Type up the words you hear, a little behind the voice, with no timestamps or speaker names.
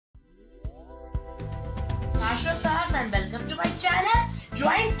Saswat Dash and welcome to my channel.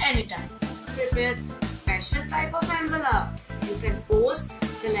 Join anytime. Prepare a special type of envelope. You can post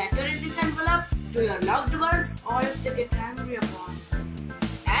the letter in this envelope to your loved ones or if they get angry upon.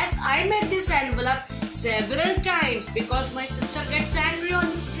 As I made this envelope several times because my sister gets angry on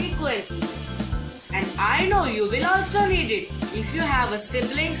me frequently. And I know you will also need it if you have a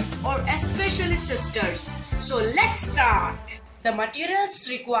siblings or especially sisters. So let's start. The materials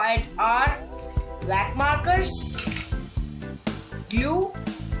required are black markers, glue,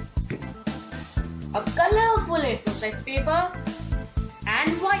 a colorful A2 size paper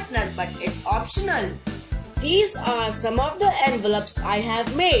and whitener, but it's optional. These are some of the envelopes I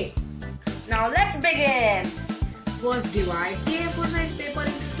have made. Now let's begin. First, divide the A4 size paper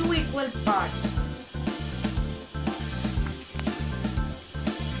into two equal parts.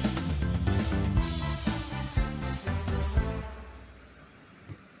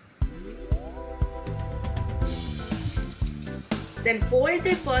 Then fold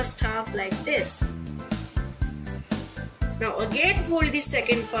the first half like this. Now again fold the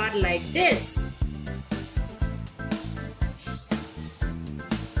second part like this.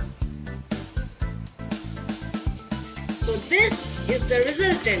 So this is the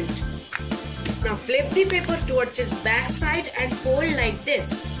resultant. Now flip the paper towards its back side and fold like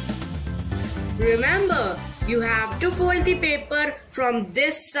this. Remember, you have to fold the paper from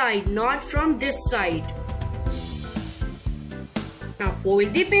this side, not from this side. Now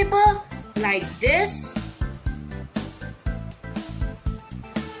fold the paper like this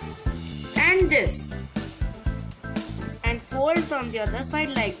and this, and fold from the other side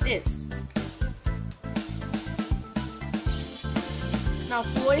like this. Now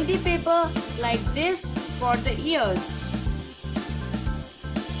fold the paper like this for the ears.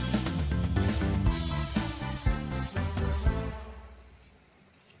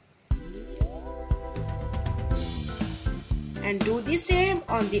 And do the same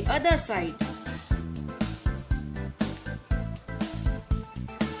on the other side.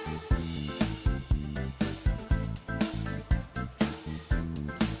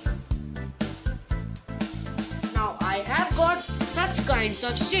 Now I have got such kinds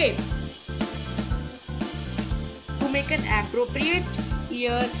of shape. To make an appropriate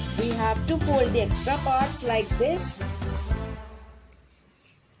ear, we have to fold the extra parts like this.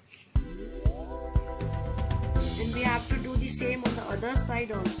 And we have to do the same on the other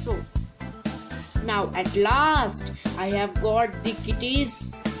side also. Now at last I have got the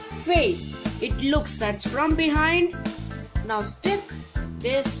kitty's face. It looks such from behind. Now stick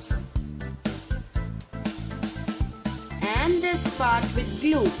this and this part with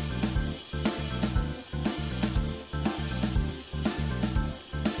glue.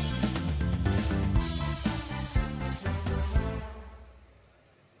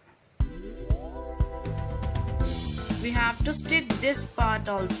 We have to stick this part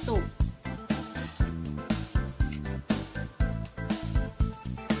also.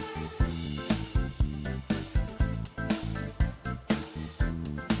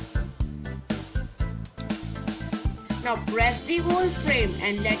 Now press the whole frame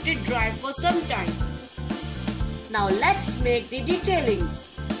and let it dry for some time. Now let's make the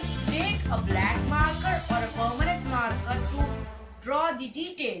detailings. Take a black marker or a permanent marker to draw the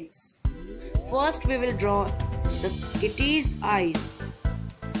details. First we will draw the kitty's eyes.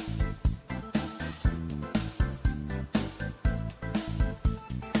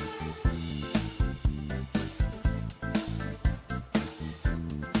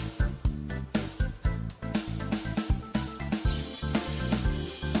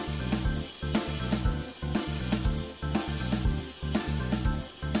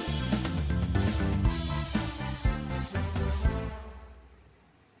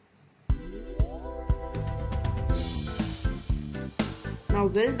 Now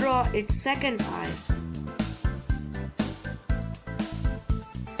we'll draw its second eye.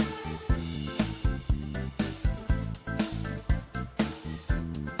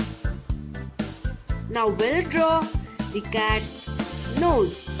 Now we'll draw the cat's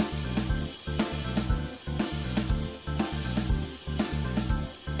nose.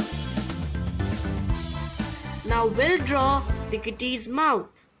 Now we'll draw the kitty's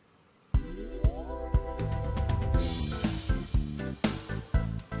mouth.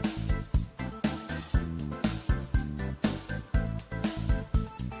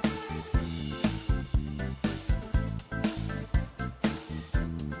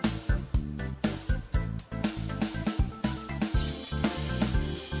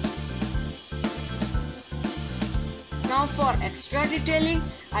 Now for extra detailing,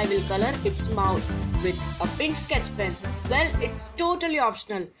 I will color its mouth. with a pink sketch pen? Well, it's totally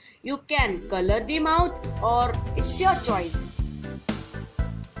optional. You can color the mouth or it's your choice.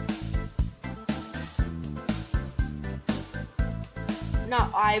 Now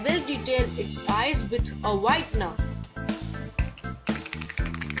I will detail its eyes with a whitener.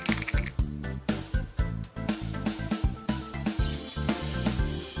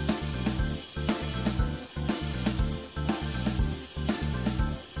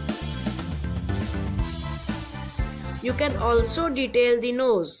 You can also detail the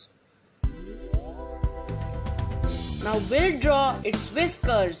nose. Now we'll draw its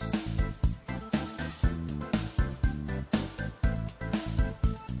whiskers.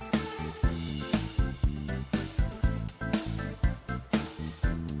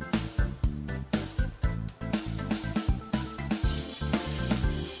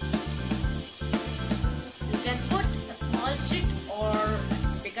 You can put a small chit or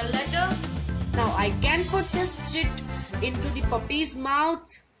a typical letter. Now I can put this chit into the puppy's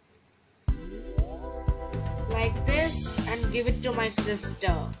mouth like this and give it to my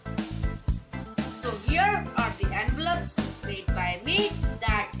sister. So here are the envelopes made by me,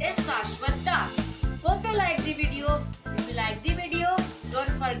 that is Saswat Dash. Hope you like the video. If you like the video, don't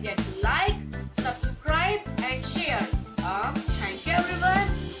forget to like, subscribe and share. Thank you everyone.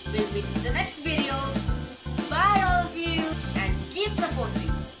 We'll meet in the next video. Bye all of you and keep supporting.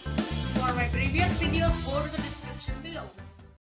 For my previous videos, go to the description below.